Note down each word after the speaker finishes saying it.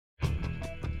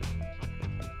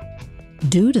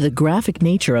Due to the graphic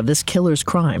nature of this killer's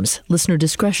crimes, listener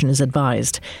discretion is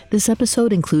advised. This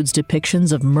episode includes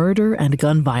depictions of murder and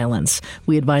gun violence.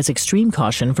 We advise extreme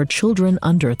caution for children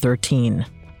under 13.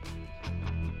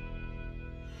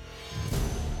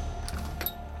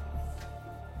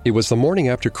 It was the morning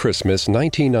after Christmas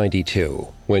 1992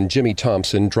 when Jimmy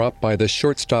Thompson dropped by the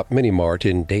Shortstop Mini Mart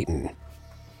in Dayton.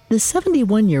 The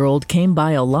 71-year-old came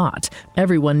by a lot.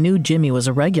 Everyone knew Jimmy was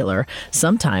a regular.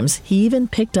 Sometimes he even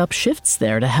picked up shifts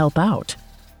there to help out.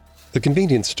 The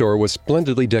convenience store was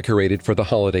splendidly decorated for the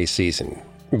holiday season,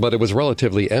 but it was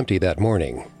relatively empty that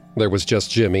morning. There was just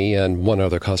Jimmy and one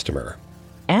other customer.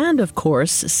 And, of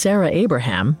course, Sarah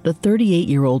Abraham, the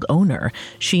 38-year-old owner.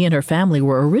 She and her family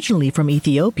were originally from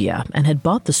Ethiopia and had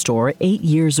bought the store 8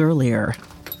 years earlier.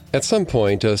 At some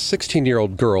point, a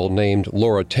 16-year-old girl named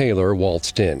Laura Taylor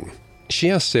waltzed in. She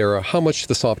asked Sarah how much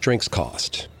the soft drinks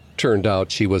cost. Turned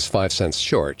out she was 5 cents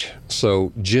short,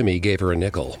 so Jimmy gave her a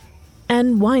nickel.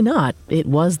 And why not? It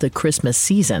was the Christmas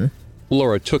season.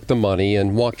 Laura took the money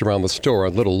and walked around the store a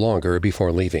little longer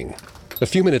before leaving. A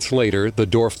few minutes later, the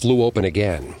door flew open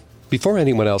again. Before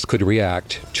anyone else could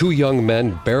react, 2 young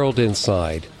men barreled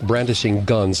inside, brandishing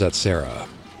guns at Sarah.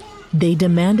 They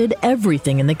demanded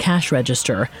everything in the cash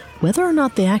register. Whether or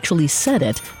not they actually said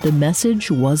it, the message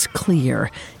was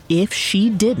clear. If she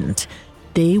didn't,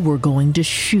 they were going to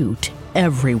shoot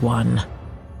everyone.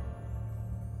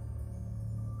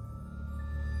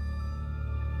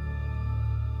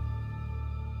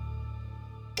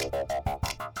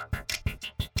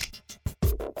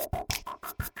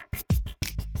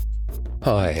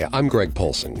 Hi, I'm Greg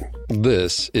Polson.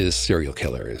 This is Serial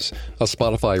Killers, a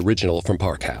Spotify original from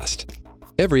Parcast.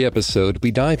 Every episode,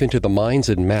 we dive into the minds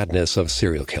and madness of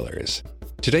serial killers.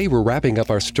 Today, we're wrapping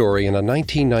up our story in a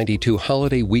 1992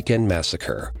 holiday weekend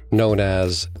massacre known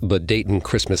as the Dayton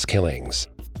Christmas Killings.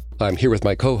 I'm here with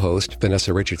my co-host,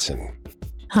 Vanessa Richardson.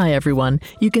 Hi, everyone.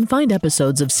 You can find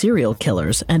episodes of Serial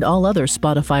Killers and all other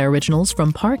Spotify originals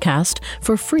from Parcast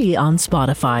for free on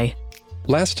Spotify.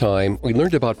 Last time, we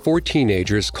learned about 4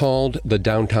 teenagers called the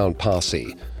Downtown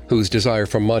Posse, whose desire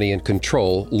for money and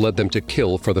control led them to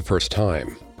kill for the first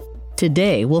time.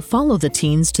 Today, we'll follow the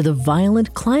teens to the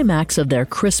violent climax of their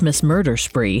Christmas murder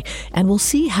spree, and we'll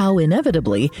see how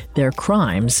inevitably their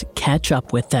crimes catch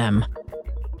up with them.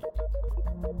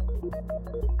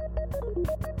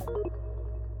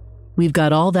 We've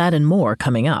got all that and more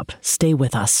coming up. Stay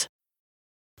with us.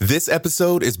 This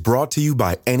episode is brought to you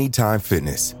by Anytime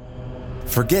Fitness.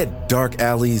 Forget dark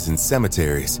alleys and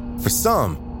cemeteries. For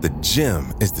some, the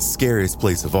gym is the scariest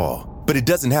place of all. But it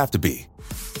doesn't have to be.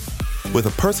 With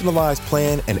a personalized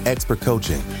plan and expert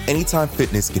coaching, Anytime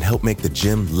Fitness can help make the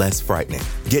gym less frightening.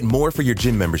 Get more for your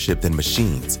gym membership than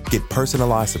machines. Get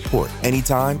personalized support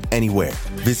anytime, anywhere.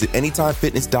 Visit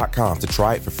AnytimeFitness.com to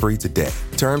try it for free today.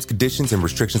 Terms, conditions, and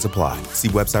restrictions apply. See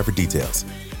website for details.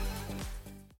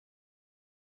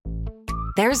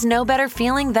 There's no better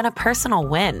feeling than a personal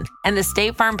win, and the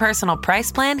State Farm Personal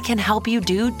Price Plan can help you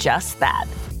do just that.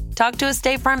 Talk to a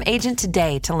State Farm agent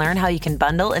today to learn how you can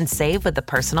bundle and save with the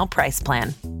Personal Price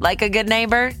Plan. Like a good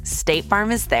neighbor, State Farm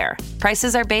is there.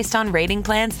 Prices are based on rating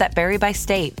plans that vary by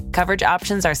state. Coverage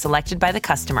options are selected by the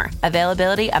customer.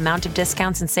 Availability, amount of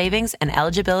discounts and savings, and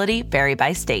eligibility vary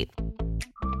by state.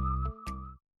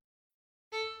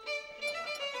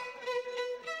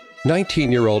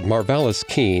 "19-year-old Marvalis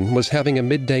Keene was having a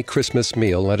midday Christmas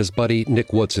meal at his buddy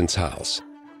Nick Woodson's house.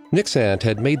 Nick's aunt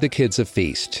had made the kids a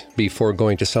feast before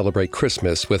going to celebrate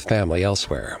Christmas with family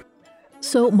elsewhere.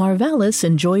 So Marvalis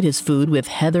enjoyed his food with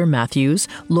Heather Matthews,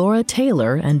 Laura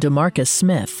Taylor, and DeMarcus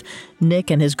Smith.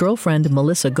 Nick and his girlfriend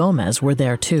Melissa Gomez were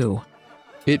there too.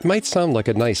 It might sound like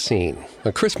a nice scene,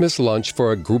 a Christmas lunch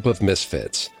for a group of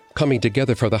misfits, coming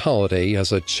together for the holiday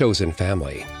as a chosen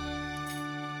family.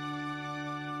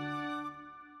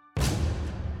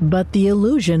 But the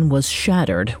illusion was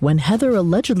shattered when Heather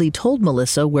allegedly told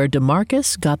Melissa where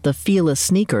DeMarcus got the Fila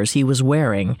sneakers he was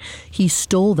wearing. He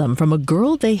stole them from a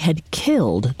girl they had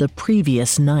killed the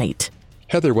previous night.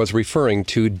 Heather was referring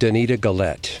to Danita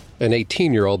Galette, an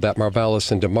 18-year-old that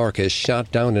Marvalis and DeMarcus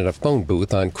shot down in a phone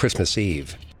booth on Christmas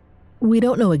Eve. We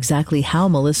don't know exactly how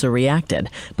Melissa reacted,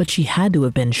 but she had to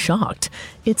have been shocked.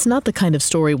 It's not the kind of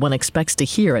story one expects to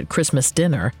hear at Christmas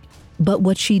dinner. But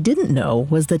what she didn't know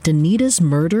was that Danita's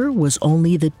murder was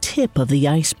only the tip of the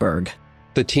iceberg.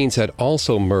 The teens had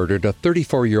also murdered a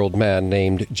 34-year-old man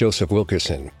named Joseph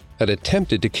Wilkerson, had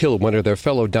attempted to kill one of their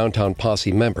fellow Downtown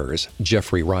Posse members,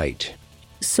 Jeffrey Wright.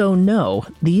 So no,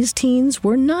 these teens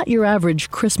were not your average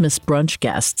Christmas brunch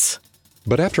guests.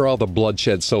 But after all the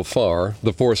bloodshed so far,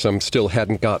 the foursome still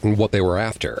hadn't gotten what they were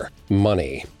after: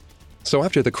 money. So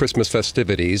after the Christmas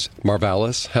festivities,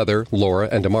 Marvalis, Heather, Laura,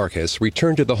 and DeMarcus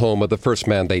returned to the home of the first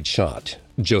man they'd shot,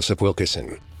 Joseph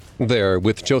Wilkerson. There,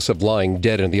 with Joseph lying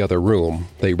dead in the other room,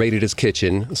 they raided his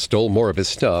kitchen, stole more of his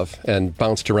stuff, and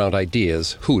bounced around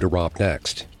ideas who to rob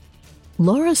next.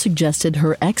 Laura suggested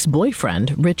her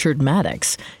ex-boyfriend, Richard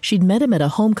Maddox. She'd met him at a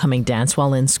homecoming dance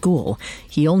while in school.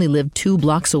 He only lived 2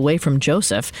 blocks away from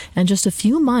Joseph and just a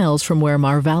few miles from where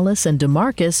Marvalis and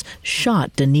DeMarcus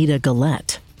shot Danita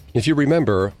Gillette. If you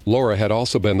remember, Laura had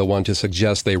also been the one to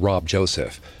suggest they rob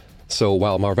Joseph. So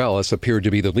while Marvalis appeared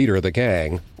to be the leader of the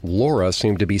gang, Laura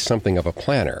seemed to be something of a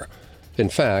planner. In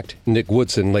fact, Nick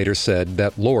Woodson later said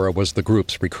that Laura was the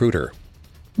group's recruiter.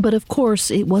 But of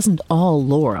course, it wasn't all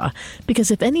Laura,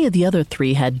 because if any of the other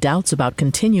 3 had doubts about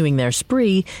continuing their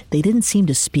spree, they didn't seem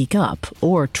to speak up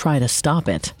or try to stop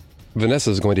it.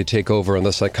 Vanessa's going to take over on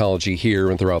the psychology here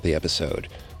and throughout the episode.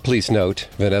 Please note,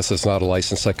 Vanessa's not a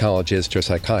licensed psychologist or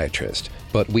psychiatrist,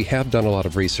 but we have done a lot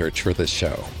of research for this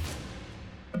show.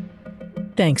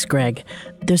 Thanks, Greg.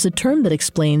 There's a term that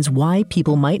explains why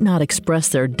people might not express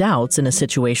their doubts in a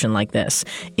situation like this.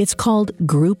 It's called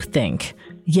groupthink.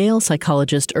 Yale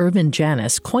psychologist Irvin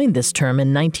Janis coined this term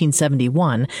in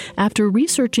 1971 after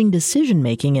researching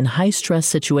decision-making in high-stress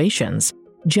situations.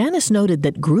 Janis noted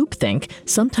that groupthink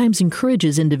sometimes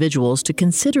encourages individuals to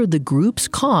consider the group's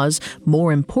cause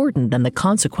more important than the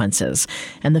consequences,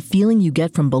 and the feeling you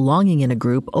get from belonging in a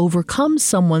group overcomes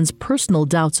someone's personal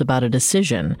doubts about a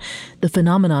decision. The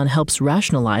phenomenon helps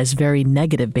rationalize very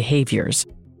negative behaviors.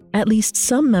 At least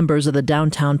some members of the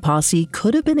downtown posse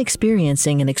could have been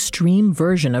experiencing an extreme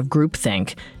version of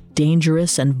groupthink.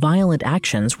 Dangerous and violent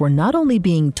actions were not only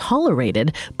being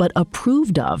tolerated, but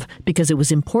approved of because it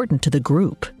was important to the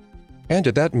group. And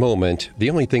at that moment, the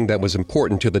only thing that was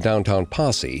important to the downtown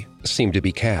posse seemed to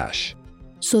be cash.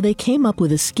 So they came up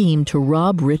with a scheme to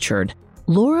rob Richard.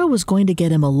 Laura was going to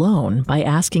get him alone by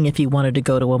asking if he wanted to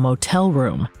go to a motel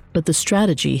room. But the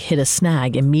strategy hit a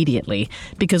snag immediately,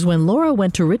 because when Laura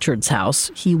went to Richard's house,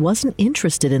 he wasn't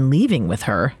interested in leaving with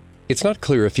her. It's not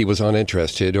clear if he was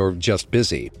uninterested or just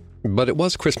busy, but it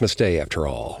was Christmas Day after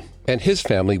all. And his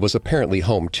family was apparently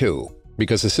home too,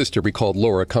 because his sister recalled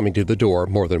Laura coming to the door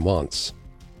more than once.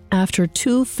 After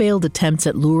 2 failed attempts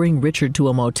at luring Richard to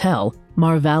a motel,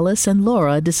 Marvalis and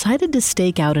Laura decided to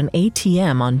stake out an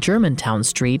ATM on Germantown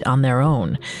Street on their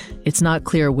own. It's not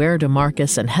clear where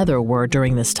DeMarcus and Heather were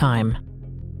during this time.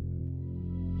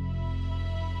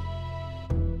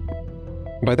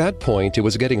 By that point, it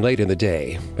was getting late in the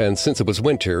day, and since it was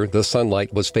winter, the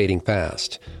sunlight was fading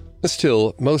fast.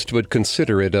 Still, most would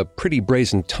consider it a pretty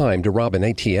brazen time to rob an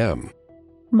ATM.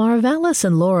 Marvalis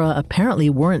and Laura apparently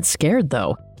weren't scared,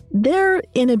 though. Their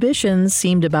inhibitions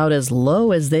seemed about as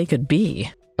low as they could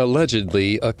be.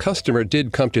 Allegedly, a customer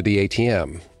did come to the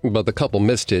ATM, but the couple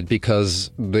missed it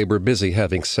because they were busy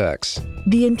having sex.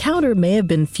 The encounter may have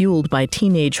been fueled by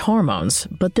teenage hormones,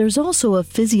 but there's also a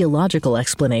physiological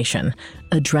explanation.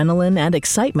 Adrenaline and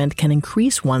excitement can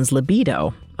increase one's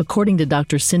libido. According to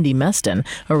Dr. Cindy Meston,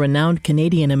 a renowned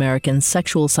Canadian-American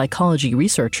sexual psychology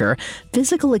researcher,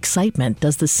 physical excitement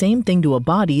does the same thing to a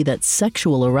body that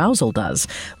sexual arousal does,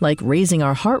 like raising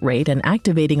our heart rate and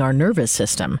activating our nervous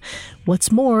system.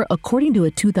 What's more, according to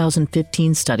a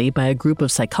 2015 study by a group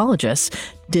of psychologists,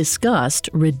 disgust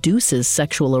reduces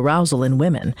sexual arousal in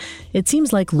women. It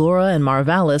seems like Laura and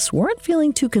Marvalis weren't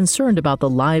feeling too concerned about the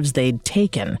lives they'd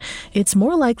taken. It's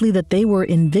more likely that they were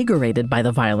invigorated by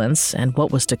the violence and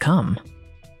what was to come.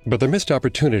 But the missed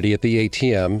opportunity at the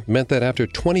ATM meant that after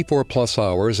 24 plus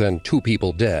hours and 2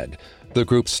 people dead, the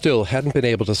group still hadn't been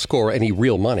able to score any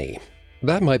real money.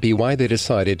 That might be why they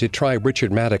decided to try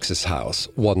Richard Maddox's house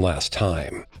one last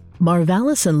time.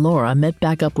 Marvalis and Laura met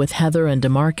back up with Heather and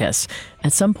DeMarcus.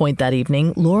 At some point that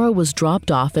evening, Laura was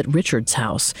dropped off at Richard's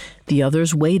house. The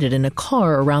others waited in a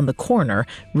car around the corner,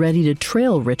 ready to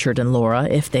trail Richard and Laura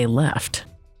if they left.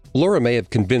 Laura may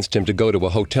have convinced him to go to a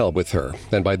hotel with her,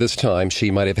 and by this time she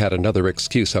might have had another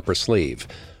excuse up her sleeve.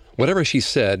 Whatever she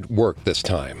said worked this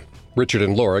time. Richard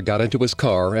and Laura got into his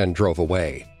car and drove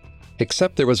away.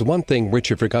 Except there was one thing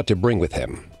Richard forgot to bring with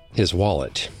him: his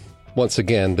wallet. Once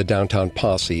again, the downtown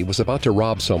posse was about to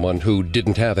rob someone who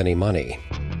didn't have any money.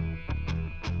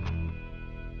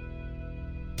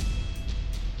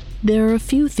 There are a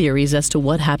few theories as to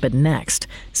what happened next.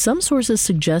 Some sources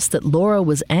suggest that Laura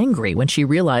was angry when she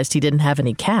realized he didn't have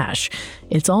any cash.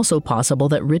 It's also possible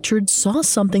that Richard saw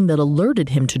something that alerted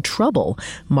him to trouble: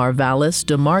 Marvalis,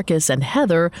 DeMarcus, and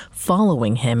Heather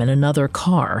following him in another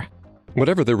car.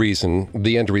 Whatever the reason,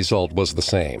 the end result was the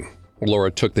same.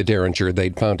 Laura took the Derringer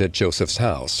they'd found at Joseph's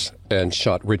house and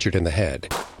shot Richard in the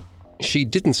head. She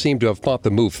didn't seem to have thought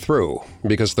the move through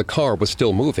because the car was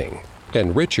still moving,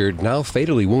 and Richard, now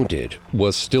fatally wounded,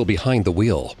 was still behind the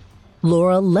wheel.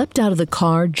 Laura leapt out of the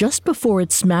car just before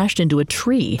it smashed into a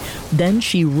tree. Then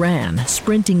she ran,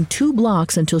 sprinting 2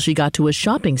 blocks until she got to a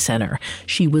shopping center.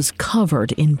 She was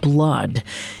covered in blood.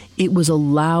 It was a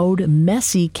loud,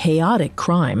 messy, chaotic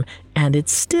crime, and it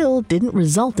still didn't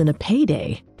result in a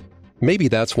payday. Maybe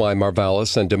that's why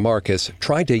Marvalis and DeMarcus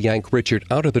tried to yank Richard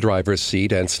out of the driver's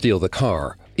seat and steal the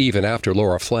car, even after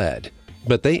Laura fled.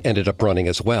 But they ended up running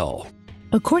as well.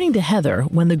 According to Heather,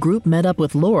 when the group met up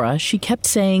with Laura, she kept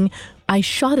saying, "I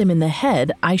shot him in the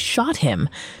head, I shot him."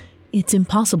 It's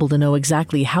impossible to know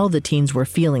exactly how the teens were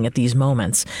feeling at these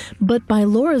moments, but by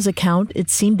Laura's account, it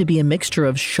seemed to be a mixture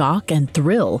of shock and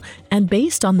thrill, and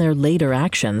based on their later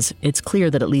actions, it's clear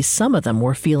that at least some of them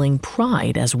were feeling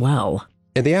pride as well.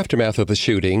 In the aftermath of the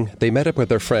shooting, they met up with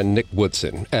their friend Nick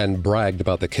Woodson and bragged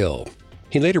about the kill.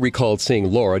 He later recalled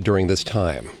seeing Laura during this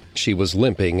time. She was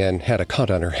limping and had a cut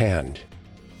on her hand.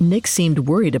 Nick seemed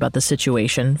worried about the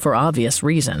situation for obvious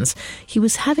reasons. He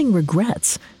was having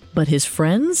regrets, but his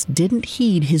friends didn't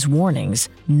heed his warnings,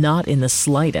 not in the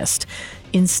slightest.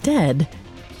 Instead,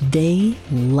 they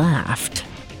laughed.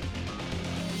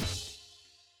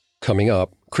 Coming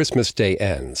up, Christmas Day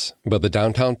ends, but the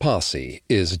Downtown Posse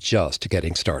is just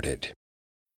getting started.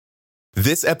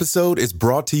 This episode is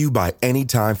brought to you by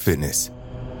Anytime Fitness.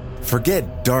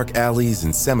 Forget dark alleys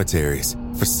and cemeteries.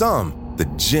 For some, the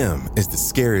gym is the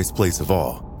scariest place of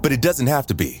all, but it doesn't have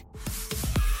to be.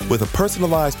 With a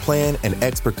personalized plan and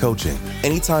expert coaching,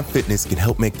 Anytime Fitness can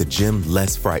help make the gym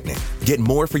less frightening. Get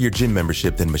more for your gym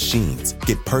membership than machines.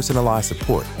 Get personalized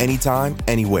support anytime,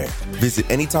 anywhere. Visit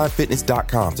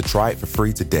AnytimeFitness.com to try it for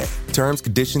free today. Terms,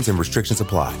 conditions, and restrictions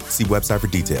apply. See website for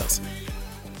details.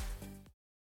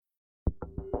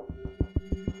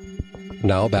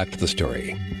 Now back to the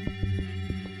story.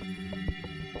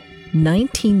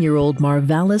 19-year-old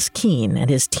Marvalis Keene and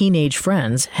his teenage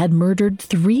friends had murdered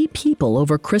 3 people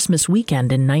over Christmas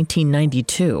weekend in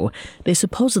 1992. They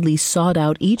supposedly sought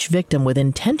out each victim with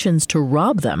intentions to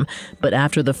rob them, but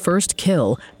after the first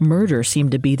kill, murder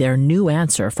seemed to be their new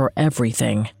answer for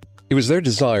everything. It was their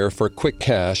desire for quick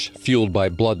cash, fueled by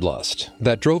bloodlust,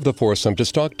 that drove the foursome to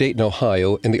stalk Dayton,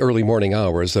 Ohio in the early morning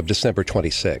hours of December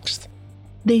 26th.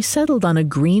 They settled on a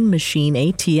Green Machine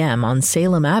ATM on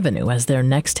Salem Avenue as their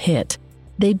next hit.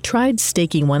 They'd tried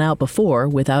staking one out before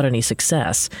without any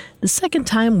success. The second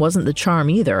time wasn't the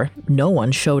charm either. No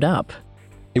one showed up.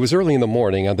 It was early in the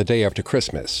morning on the day after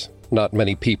Christmas. Not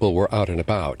many people were out and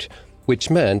about, which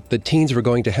meant the teens were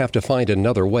going to have to find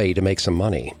another way to make some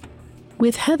money.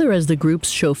 With Heather as the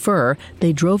group's chauffeur,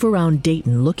 they drove around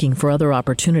Dayton looking for other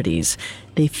opportunities.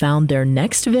 They found their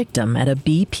next victim at a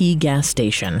BP gas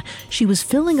station. She was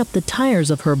filling up the tires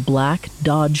of her black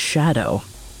Dodge Shadow.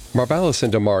 Marvalis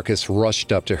and DeMarcus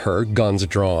rushed up to her, guns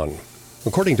drawn.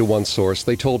 According to one source,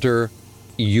 they told her,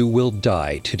 "You will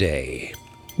die today."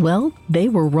 Well, they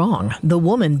were wrong. The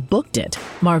woman booked it.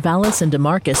 Marvalis and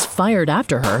DeMarcus fired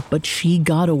after her, but she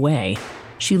got away.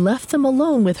 She left them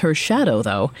alone with her Shadow,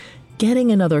 though.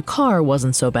 Getting another car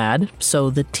wasn't so bad,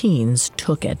 so the teens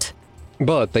took it.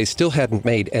 But they still hadn't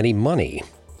made any money,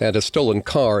 and a stolen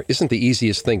car isn't the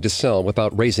easiest thing to sell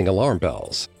without raising alarm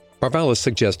bells. Marvalis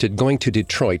suggested going to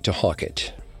Detroit to hawk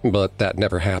it, but that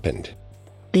never happened.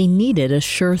 They needed a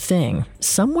sure thing,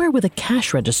 somewhere with a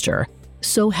cash register.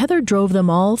 So Heather drove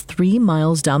them all 3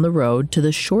 miles down the road to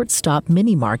the short-stop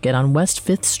mini-market on West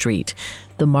 5th Street.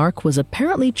 The mark was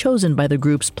apparently chosen by the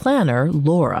group's planner,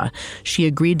 Laura. She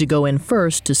agreed to go in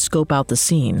first to scope out the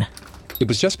scene. It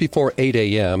was just before 8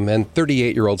 a.m., and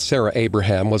 38-year-old Sarah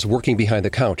Abraham was working behind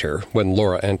the counter when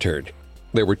Laura entered.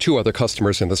 There were 2 other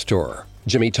customers in the store,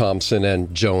 Jimmy Thompson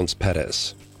and Jones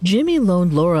Pettis. Jimmy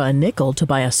loaned Laura a nickel to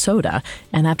buy a soda,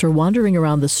 and after wandering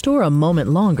around the store a moment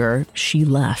longer, she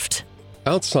left.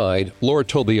 Outside, Laura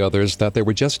told the others that there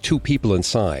were just 2 people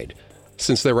inside.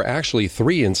 Since there were actually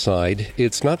 3 inside,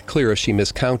 it's not clear if she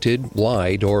miscounted,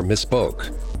 lied, or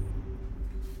misspoke.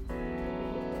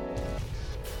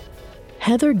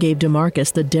 Heather gave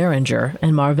DeMarcus the Derringer,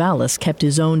 and Marvalis kept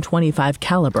his own .25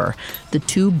 caliber. The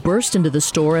 2 burst into the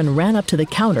store and ran up to the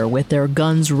counter with their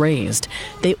guns raised.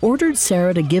 They ordered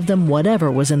Sarah to give them whatever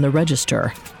was in the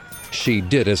register. She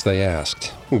did as they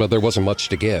asked, but there wasn't much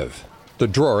to give. The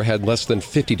drawer had less than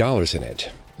 $50 in it.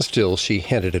 Still, she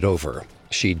handed it over.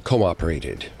 She'd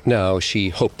cooperated. Now she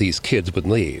hoped these kids would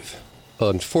leave.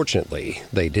 Unfortunately,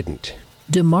 they didn't.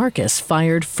 DeMarcus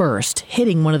fired first,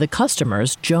 hitting one of the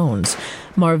customers, Jones.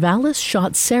 Marvalis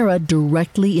shot Sarah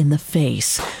directly in the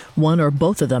face. One or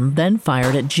both of them then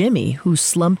fired at Jimmy, who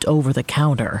slumped over the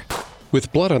counter.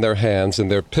 With blood on their hands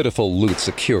and their pitiful loot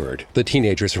secured, the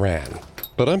teenagers ran.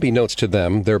 But unbeknownst to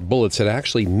them, their bullets had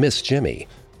actually missed Jimmy.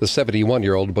 The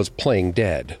 71-year-old was playing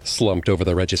dead, slumped over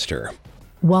the register.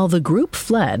 While the group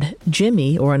fled,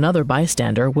 Jimmy or another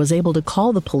bystander was able to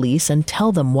call the police and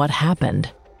tell them what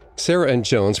happened. Sarah and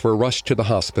Jones were rushed to the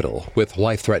hospital with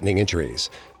life-threatening injuries.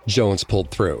 Jones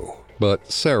pulled through,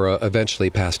 but Sarah eventually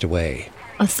passed away.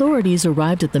 Authorities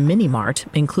arrived at the mini-mart,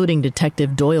 including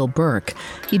Detective Doyle Burke.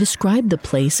 He described the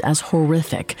place as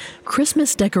horrific.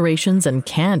 Christmas decorations and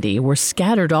candy were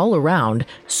scattered all around,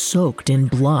 soaked in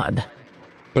blood.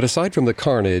 But aside from the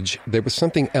carnage, there was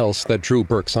something else that drew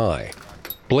Burke's eye.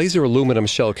 Blazer aluminum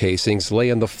shell casings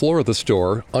lay on the floor of the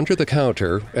store, under the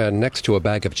counter, and next to a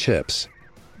bag of chips.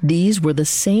 These were the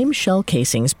same shell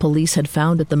casings police had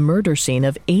found at the murder scene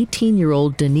of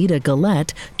 18-year-old Danita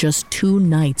Gillette just 2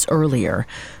 nights earlier.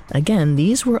 Again,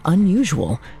 these were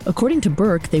unusual. According to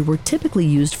Burke, they were typically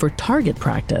used for target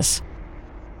practice.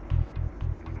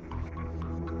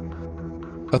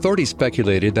 Authorities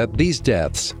speculated that these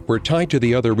deaths were tied to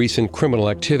the other recent criminal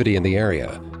activity in the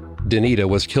area. Danita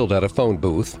was killed at a phone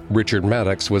booth, Richard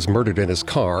Maddox was murdered in his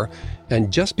car,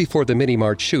 and just before the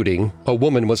mini-mart shooting, a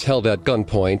woman was held at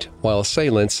gunpoint while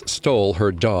assailants stole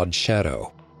her Dodge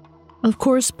Shadow. Of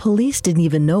course, police didn't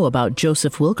even know about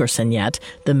Joseph Wilkerson yet,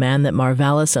 the man that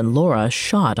Marvalis and Laura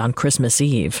shot on Christmas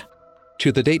Eve.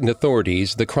 To the Dayton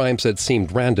authorities, the crimes had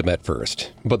seemed random at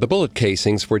first, but the bullet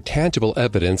casings were tangible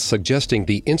evidence suggesting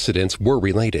the incidents were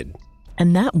related.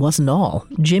 And that wasn't all.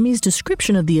 Jimmy's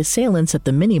description of the assailants at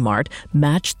the mini-mart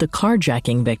matched the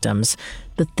carjacking victims.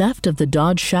 The theft of the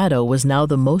Dodge Shadow was now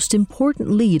the most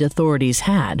important lead authorities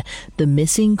had. The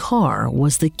missing car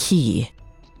was the key.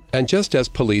 And just as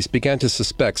police began to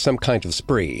suspect some kind of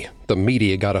spree, the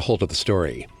media got a hold of the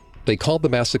story. They called the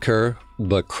massacre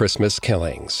the Christmas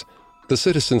Killings. The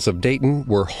citizens of Dayton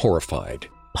were horrified.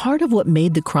 Part of what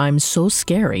made the crime so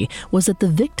scary was that the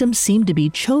victims seemed to be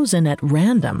chosen at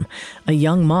random. A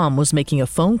young mom was making a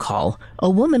phone call, a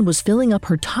woman was filling up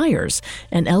her tires,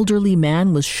 an elderly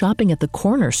man was shopping at the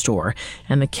corner store,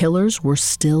 and the killers were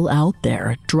still out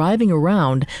there, driving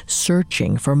around,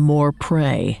 searching for more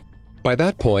prey. By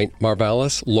that point,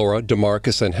 Marvalis, Laura,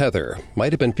 DeMarcus, and Heather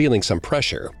might have been feeling some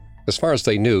pressure. As far as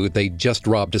they knew, they'd just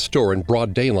robbed a store in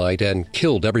broad daylight and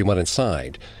killed everyone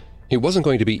inside. It wasn't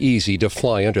going to be easy to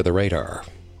fly under the radar.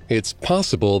 It's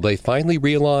possible they finally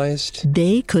realized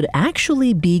they could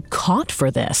actually be caught for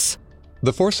this.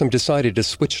 The foursome decided to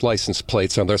switch license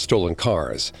plates on their stolen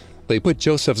cars. They put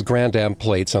Joseph's Grand Am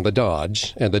plates on the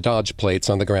Dodge and the Dodge plates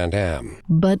on the Grand Am.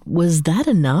 But was that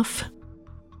enough?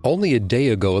 Only a day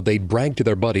ago, they'd bragged to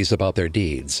their buddies about their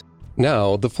deeds.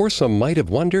 Now, the foursome might have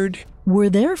wondered, were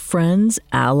their friends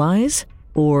allies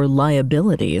or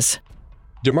liabilities?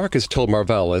 DeMarcus told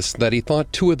Marvalis that he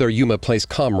thought 2 of their Yuma Place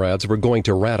comrades were going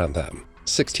to rat on them.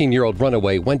 16-year-old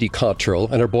runaway Wendy Cottrell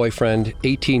and her boyfriend,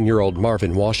 18-year-old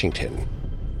Marvin Washington.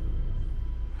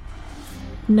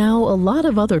 Now, a lot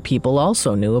of other people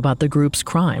also knew about the group's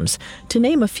crimes. To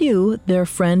name a few, their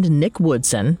friend Nick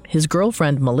Woodson, his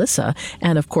girlfriend Melissa,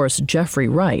 and of course Jeffrey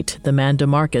Wright, the man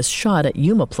DeMarcus shot at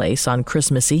Yuma Place on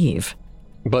Christmas Eve.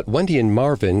 But Wendy and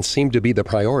Marvin seemed to be the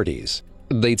priorities.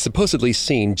 They'd supposedly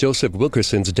seen Joseph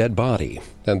Wilkerson's dead body,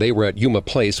 and they were at Yuma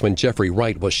Place when Jeffrey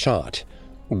Wright was shot.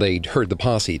 They'd heard the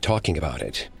posse talking about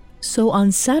it. So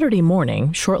on Saturday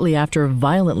morning, shortly after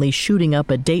violently shooting up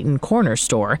a Dayton corner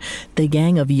store, the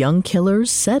gang of young killers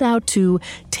set out to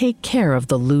take care of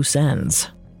the loose ends.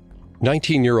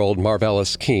 19-year-old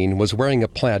Marvalis Keene was wearing a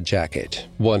plaid jacket,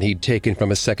 one he'd taken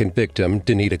from a second victim,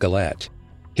 Danita Gillette.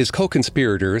 His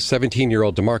co-conspirator,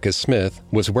 17-year-old DeMarcus Smith,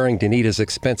 was wearing Danita's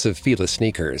expensive Fila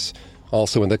sneakers.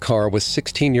 Also in the car was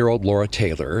 16-year-old Laura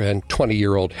Taylor and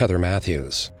 20-year-old Heather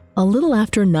Matthews. A little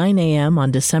after 9 a.m.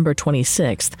 on December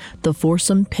 26th, the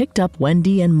foursome picked up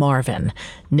Wendy and Marvin.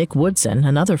 Nick Woodson,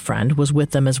 another friend, was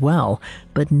with them as well,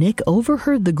 but Nick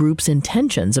overheard the group's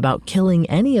intentions about killing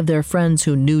any of their friends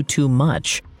who knew too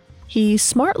much. He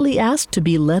smartly asked to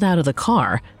be let out of the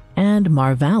car, and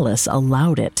Marvalis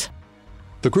allowed it.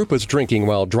 The group was drinking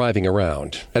while driving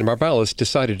around, and Marvalis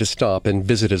decided to stop and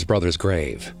visit his brother's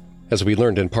grave. As we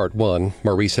learned in Part 1,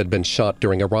 Maurice had been shot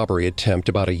during a robbery attempt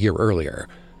about a year earlier.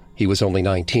 He was only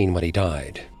 19 when he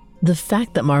died. The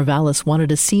fact that Marvalis wanted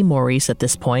to see Maurice at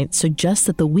this point suggests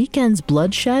that the weekend's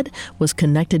bloodshed was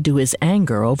connected to his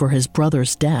anger over his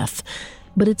brother's death.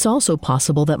 But it's also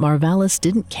possible that Marvalis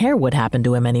didn't care what happened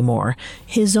to him anymore.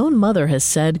 His own mother has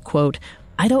said, quote,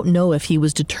 "I don't know if he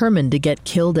was determined to get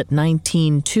killed at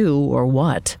 19 too or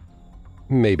what."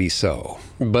 Maybe so.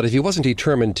 But if he wasn't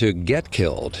determined to get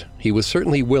killed, he was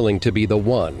certainly willing to be the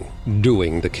one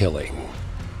doing the killing.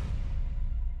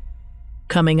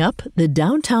 Coming up, the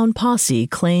downtown posse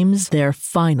claims their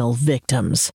final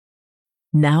victims.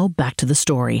 Now back to the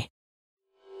story.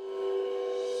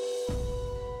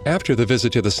 After the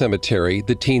visit to the cemetery,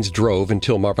 the teens drove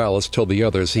until Marvalis told the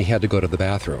others he had to go to the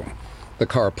bathroom. The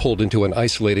car pulled into an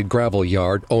isolated gravel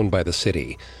yard owned by the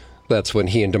city. That's when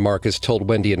he and DeMarcus told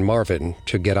Wendy and Marvin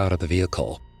to get out of the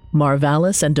vehicle.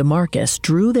 Marvalis and DeMarcus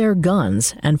drew their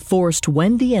guns and forced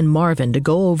Wendy and Marvin to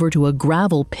go over to a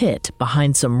gravel pit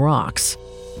behind some rocks.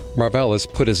 Marvalis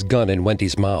put his gun in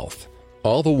Wendy's mouth.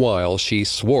 All the while, she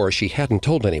swore she hadn't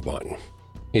told anyone.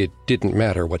 It didn't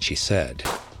matter what she said.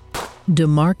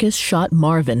 DeMarcus shot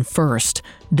Marvin first.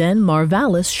 Then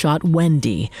Marvalis shot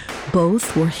Wendy.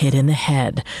 Both were hit in the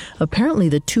head. Apparently,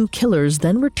 the two killers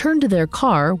then returned to their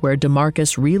car where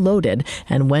DeMarcus reloaded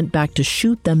and went back to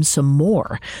shoot them some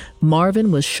more.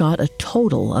 Marvin was shot a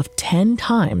total of 10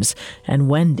 times and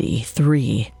Wendy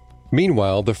 3.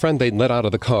 Meanwhile, the friend they'd let out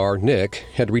of the car, Nick,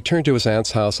 had returned to his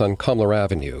aunt's house on Cumler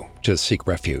Avenue to seek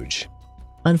refuge.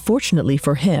 Unfortunately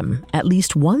for him, at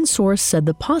least one source said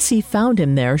the posse found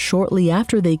him there shortly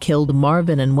after they killed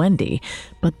Marvin and Wendy,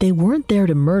 but they weren't there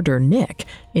to murder Nick.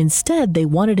 Instead, they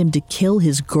wanted him to kill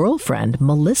his girlfriend,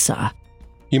 Melissa.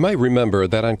 You might remember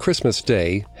that on Christmas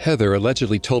Day, Heather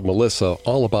allegedly told Melissa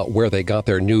all about where they got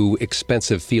their new,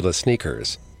 expensive Fila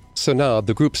sneakers. So now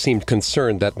the group seemed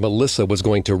concerned that Melissa was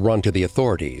going to run to the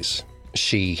authorities.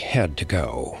 She had to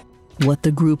go. What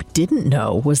the group didn't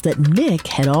know was that Nick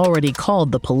had already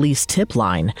called the police tip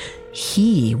line.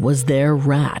 He was their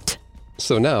rat.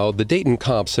 So now the Dayton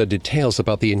cops had details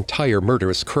about the entire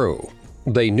murderous crew.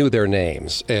 They knew their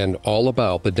names and all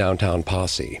about the downtown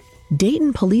posse.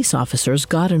 Dayton police officers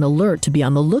got an alert to be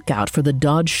on the lookout for the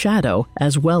Dodge Shadow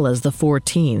as well as the 4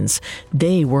 teens.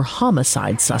 They were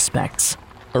homicide suspects.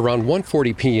 Around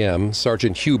 1:40 p.m.,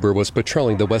 Sergeant Huber was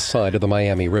patrolling the west side of the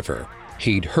Miami River.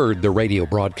 He'd heard the radio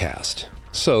broadcast,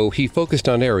 so he focused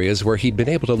on areas where he'd been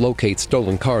able to locate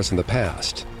stolen cars in the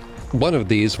past. One of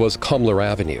these was Cumler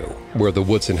Avenue, where the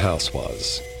Woodson house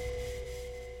was.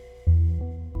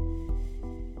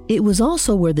 It was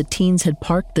also where the teens had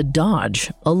parked the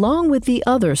Dodge, along with the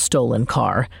other stolen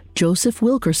car, Joseph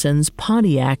Wilkerson's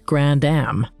Pontiac Grand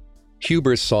Am.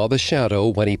 Huber saw the shadow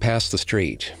when he passed the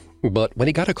street, but when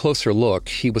he got a closer look,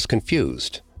 he was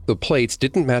confused. The plates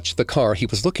didn't match the car he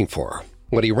was looking for.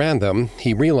 When he ran them,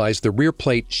 he realized the rear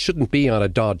plate shouldn't be on a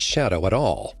Dodge Shadow at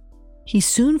all. He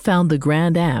soon found the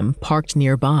Grand Am parked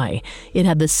nearby. It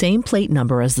had the same plate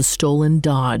number as the stolen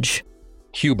Dodge.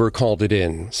 Huber called it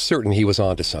in, certain he was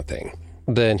onto something.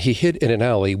 Then he hid in an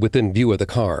alley within view of the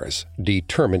cars,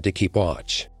 determined to keep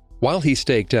watch. While he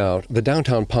staked out, the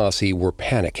downtown posse were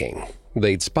panicking.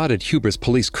 They'd spotted Huber's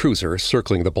police cruiser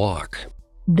circling the block.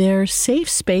 Their safe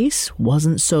space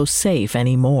wasn't so safe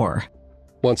anymore.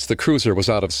 Once the cruiser was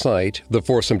out of sight, the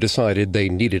foursome decided they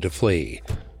needed to flee.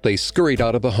 They scurried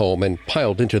out of the home and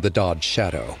piled into the Dodge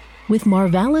Shadow. With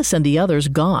Marvalis and the others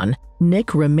gone,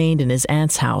 Nick remained in his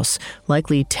aunt's house,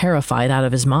 likely terrified out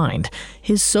of his mind.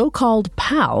 His so-called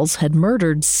pals had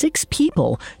murdered 6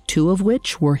 people, 2 of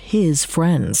which were his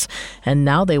friends. And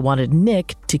now they wanted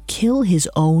Nick to kill his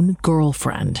own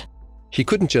girlfriend. He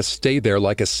couldn't just stay there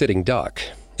like a sitting duck.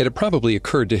 It had probably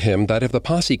occurred to him that if the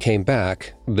posse came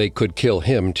back, they could kill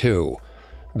him too.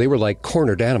 They were like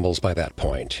cornered animals by that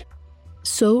point.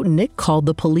 So Nick called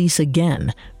the police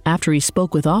again. After he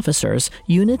spoke with officers,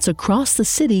 units across the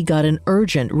city got an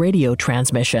urgent radio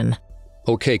transmission.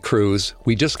 Okay, crews,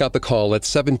 we just got the call at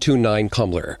 729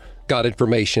 Cumler. Got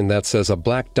information that says a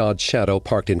black Dodge Shadow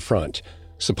parked in front.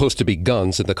 Supposed to be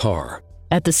guns in the car.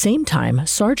 At the same time,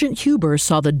 Sergeant Huber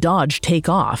saw the Dodge take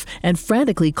off and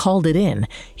frantically called it in.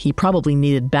 He probably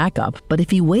needed backup, but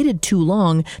if he waited too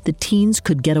long, the teens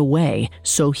could get away,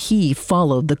 so he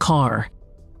followed the car.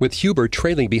 With Huber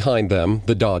trailing behind them,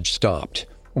 the Dodge stopped.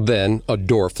 Then a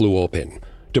door flew open.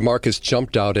 DeMarcus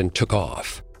jumped out and took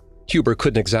off. Huber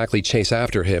couldn't exactly chase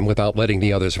after him without letting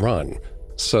the others run,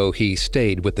 so he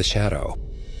stayed with the Shadow.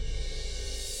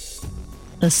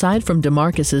 Aside from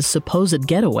DeMarcus's supposed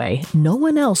getaway, no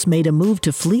one else made a move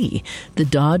to flee. The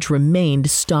Dodge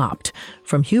remained stopped.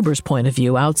 From Huber's point of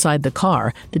view outside the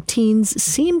car, the teens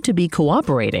seemed to be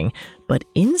cooperating, but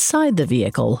inside the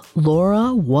vehicle,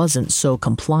 Laura wasn't so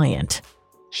compliant.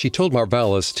 She told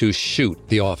Marvalis to shoot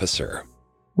the officer.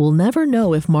 We'll never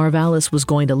know if Marvalis was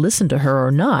going to listen to her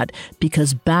or not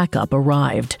because backup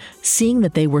arrived. Seeing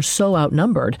that they were so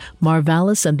outnumbered,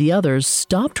 Marvalis and the others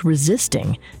stopped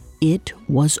resisting. It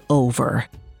was over.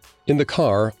 In the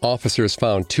car, officers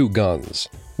found 2 guns.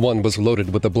 One was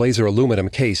loaded with the Blazer aluminum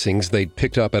casings they'd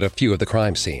picked up at a few of the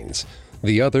crime scenes.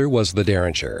 The other was the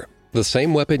Derringer, the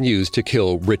same weapon used to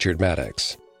kill Richard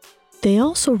Maddox. They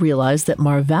also realized that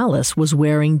Marvalis was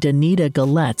wearing Danita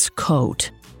Galette's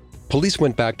coat. Police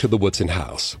went back to the Woodson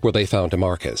house, where they found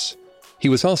DeMarcus. He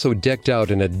was also decked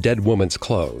out in a dead woman's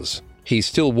clothes. He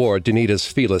still wore Danita's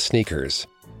Fila sneakers.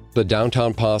 The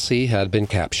downtown posse had been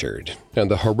captured, and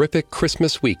the horrific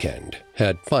Christmas weekend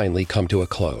had finally come to a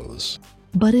close.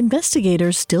 But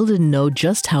investigators still didn't know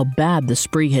just how bad the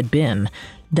spree had been.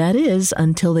 That is,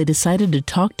 until they decided to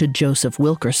talk to Joseph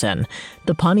Wilkerson.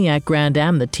 The Pontiac Grand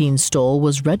Am the teens stole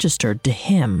was registered to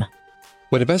him.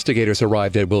 When investigators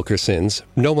arrived at Wilkerson's,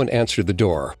 no one answered the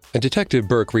door, and Detective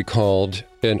Burke recalled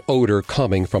an odor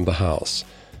coming from the house.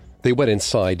 They went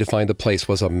inside to find the place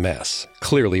was a mess,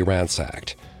 clearly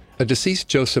ransacked. A deceased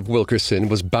Joseph Wilkerson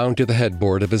was bound to the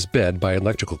headboard of his bed by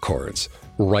electrical cords,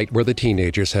 right where the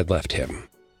teenagers had left him.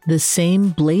 The same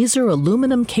Blazer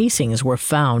aluminum casings were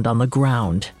found on the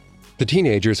ground. The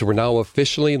teenagers were now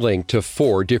officially linked to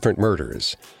 4 different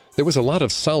murders. There was a lot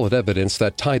of solid evidence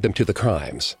that tied them to the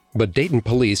crimes, but Dayton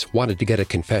police wanted to get a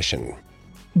confession.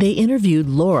 They interviewed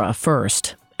Laura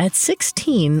first. At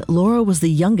 16, Laura was the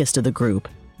youngest of the group.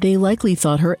 They likely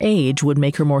thought her age would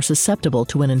make her more susceptible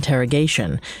to an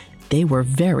interrogation. They were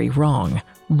very wrong.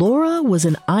 Laura was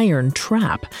an iron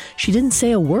trap. She didn't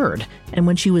say a word, and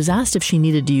when she was asked if she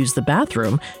needed to use the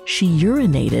bathroom, she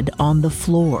urinated on the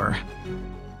floor.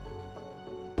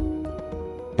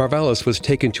 Marvalis was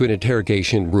taken to an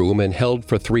interrogation room and held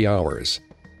for 3 hours.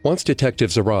 Once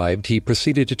detectives arrived, he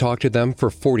proceeded to talk to them for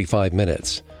 45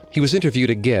 minutes. He was interviewed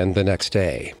again the next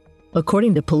day.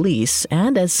 According to police,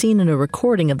 and as seen in a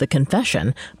recording of the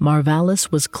confession,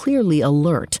 Marvalis was clearly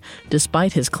alert.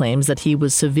 Despite his claims that he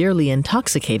was severely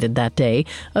intoxicated that day,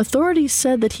 authorities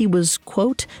said that he was,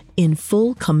 quote, in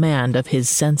full command of his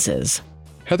senses.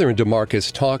 Heather and DeMarcus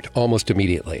talked almost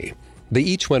immediately. They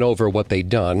each went over what they'd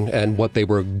done and what they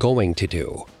were going to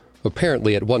do.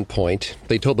 Apparently, at one point,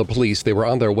 they told the police they were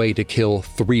on their way to kill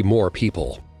 3 more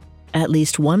people. At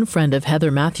least one friend of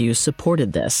Heather Matthews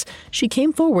supported this. She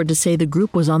came forward to say the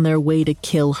group was on their way to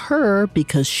kill her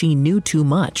because she knew too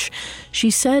much.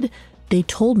 She said, "They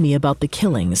told me about the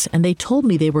killings, and they told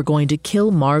me they were going to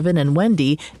kill Marvin and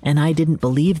Wendy, and I didn't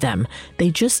believe them. They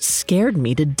just scared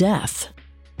me to death."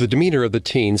 The demeanor of the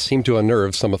teens seemed to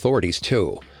unnerve some authorities,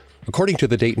 too. According to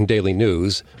the Dayton Daily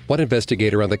News, one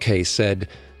investigator on the case said,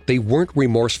 "They weren't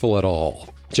remorseful at all,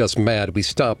 just mad we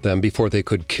stopped them before they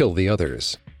could kill the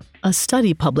others." A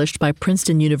study published by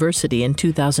Princeton University in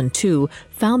 2002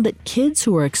 found that kids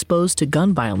who are exposed to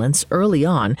gun violence early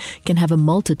on can have a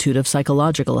multitude of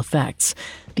psychological effects.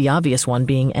 The obvious one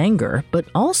being anger, but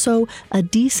also a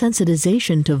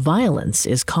desensitization to violence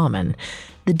is common.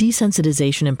 The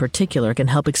desensitization in particular can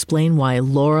help explain why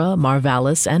Laura,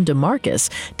 Marvalis, and DeMarcus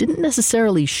didn't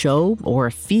necessarily show or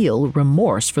feel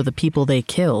remorse for the people they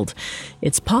killed.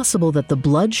 It's possible that the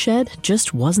bloodshed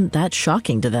just wasn't that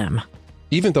shocking to them.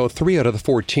 Even though 3 out of the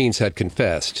 4 teens had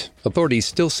confessed, authorities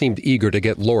still seemed eager to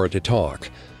get Laura to talk.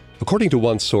 According to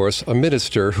one source, a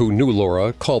minister who knew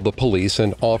Laura called the police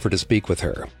and offered to speak with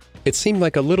her. It seemed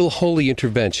like a little holy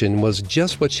intervention was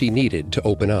just what she needed to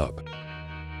open up.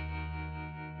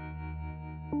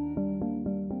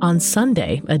 On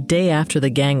Sunday, a day after the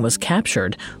gang was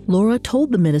captured, Laura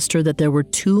told the minister that there were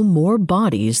 2 more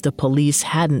bodies the police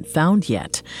hadn't found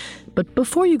yet. But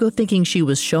before you go thinking she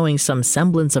was showing some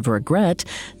semblance of regret,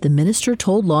 the minister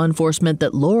told law enforcement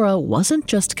that Laura wasn't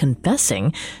just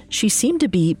confessing, she seemed to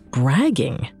be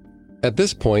bragging. At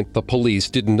this point, the police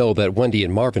didn't know that Wendy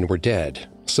and Marvin were dead,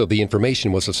 so the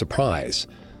information was a surprise.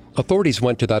 Authorities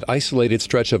went to that isolated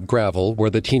stretch of gravel where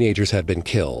the teenagers had been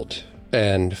killed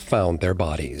and found their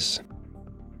bodies.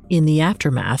 In the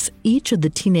aftermath, each of the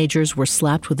teenagers were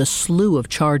slapped with a slew of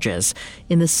charges.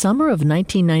 In the summer of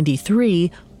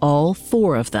 1993, all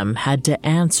 4 of them had to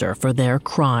answer for their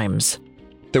crimes.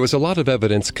 There was a lot of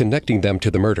evidence connecting them to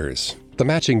the murders. The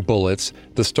matching bullets,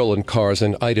 the stolen cars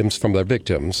and items from their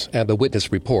victims, and the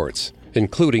witness reports,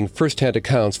 including first-hand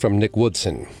accounts from Nick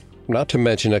Woodson, not to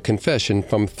mention a confession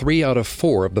from 3 out of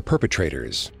 4 of the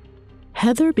perpetrators.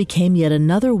 Heather became yet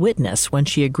another witness when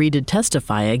she agreed to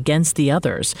testify against the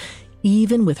others.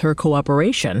 Even with her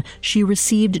cooperation, she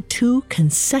received 2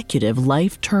 consecutive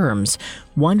life terms,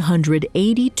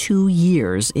 182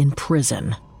 years in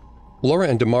prison. Laura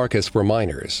and DeMarcus were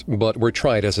minors, but were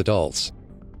tried as adults.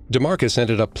 DeMarcus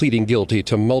ended up pleading guilty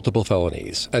to multiple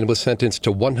felonies and was sentenced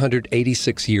to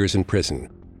 186 years in prison.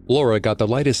 Laura got the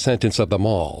lightest sentence of them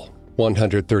all,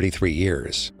 133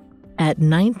 years. At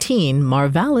 19,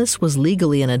 Marvalis was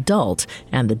legally an adult,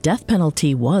 and the death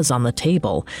penalty was on the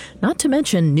table. Not to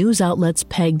mention, news outlets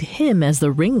pegged him as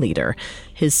the ringleader.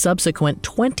 His subsequent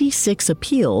 26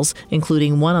 appeals,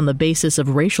 including one on the basis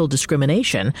of racial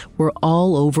discrimination, were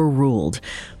all overruled.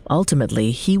 Ultimately,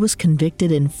 he was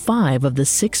convicted in 5 of the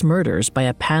 6 murders by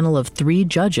a panel of 3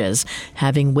 judges,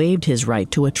 having waived his right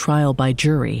to a trial by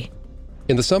jury.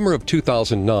 In the summer of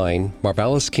 2009,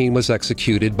 Marvalis Keene was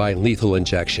executed by lethal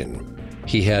injection.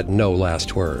 He had no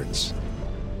last words.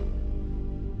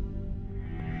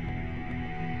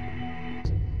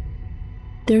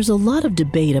 There's a lot of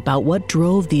debate about what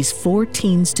drove these 4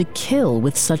 teens to kill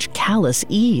with such callous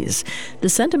ease. The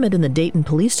sentiment in the Dayton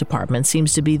Police Department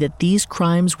seems to be that these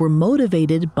crimes were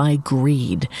motivated by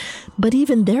greed. But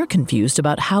even they're confused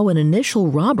about how an initial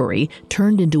robbery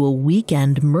turned into a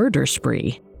weekend murder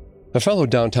spree. A fellow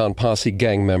Downtown Posse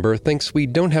gang member thinks we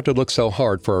don't have to look so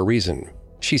hard for a reason.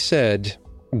 She said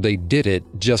they did it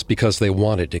just because they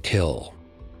wanted to kill.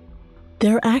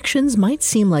 Their actions might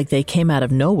seem like they came out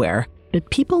of nowhere, but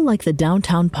people like the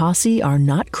Downtown Posse are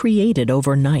not created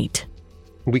overnight.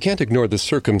 We can't ignore the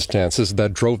circumstances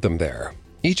that drove them there.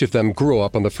 Each of them grew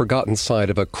up on the forgotten side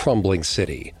of a crumbling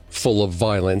city, full of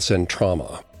violence and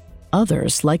trauma.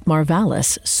 Others, like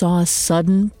Marvalis, saw a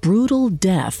sudden, brutal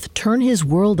death turn his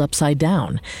world upside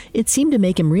down. It seemed to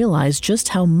make him realize just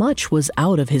how much was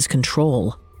out of his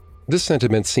control. This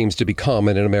sentiment seems to be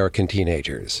common in American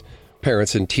teenagers.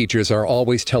 Parents and teachers are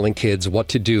always telling kids what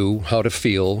to do, how to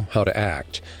feel, how to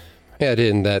act. Add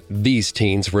in that these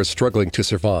teens were struggling to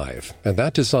survive, and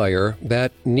that desire,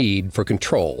 that need for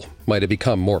control, might have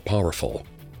become more powerful.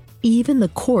 Even the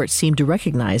court seemed to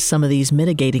recognize some of these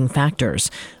mitigating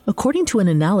factors. According to an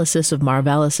analysis of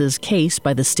Marvalis's case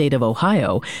by the state of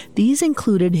Ohio, these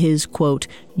included his, quote,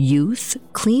 youth,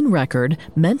 clean record,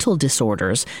 mental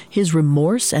disorders, his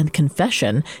remorse and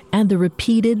confession, and the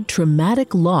repeated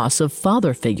traumatic loss of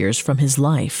father figures from his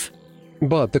life.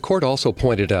 But the court also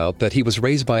pointed out that he was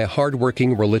raised by a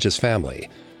hardworking religious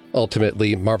family.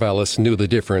 Ultimately, Marvalis knew the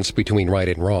difference between right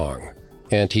and wrong,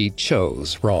 and he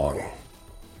chose wrong.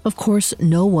 Of course,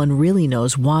 no one really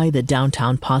knows why the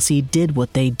Downtown Posse did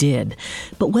what they did.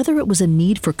 But whether it was a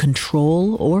need for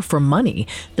control or for money,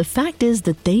 the fact is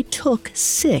that they took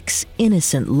 6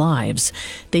 innocent lives.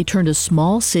 They turned a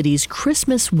small city's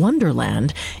Christmas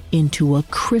wonderland into a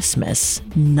Christmas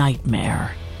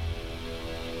nightmare.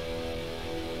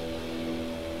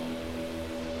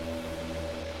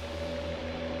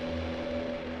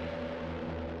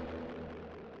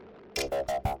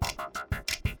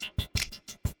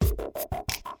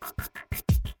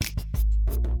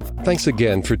 Thanks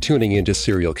again for tuning in to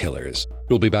Serial Killers.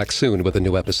 We'll be back soon with a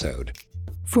new episode.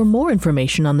 For more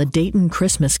information on the Dayton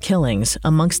Christmas killings,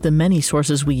 amongst the many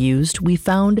sources we used, we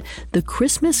found The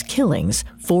Christmas Killings,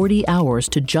 40 Hours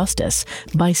to Justice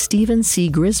by Stephen C.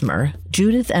 Grismer,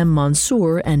 Judith M.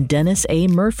 Mansour, and Dennis A.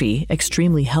 Murphy,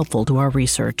 extremely helpful to our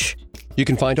research. You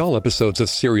can find all episodes of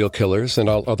Serial Killers and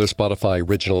all other Spotify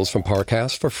originals from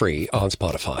Parcast for free on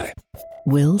Spotify.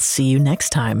 We'll see you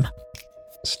next time.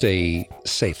 Stay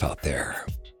safe out there.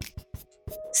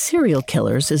 Serial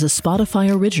Killers is a Spotify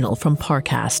original from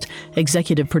Parcast.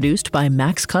 Executive produced by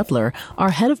Max Cutler. Our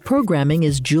head of programming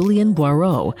is Julian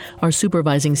Boireau. Our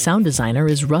supervising sound designer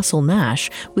is Russell Nash,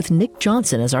 with Nick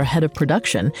Johnson as our head of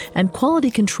production, and quality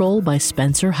control by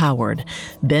Spencer Howard.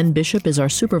 Ben Bishop is our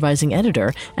supervising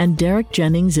editor, and Derek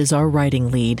Jennings is our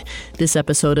writing lead. This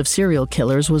episode of Serial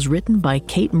Killers was written by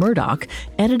Kate Murdoch,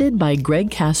 edited by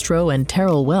Greg Castro and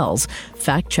Terrell Wells,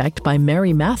 fact-checked by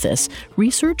Mary Mathis,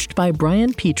 researched by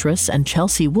Brian Petrus and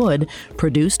Chelsea Wood,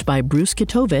 produced by Bruce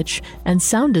Kitovich, and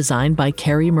sound designed by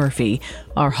Carrie Murphy.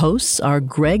 Our hosts are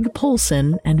Greg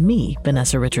Polson and me,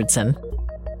 Vanessa Richardson.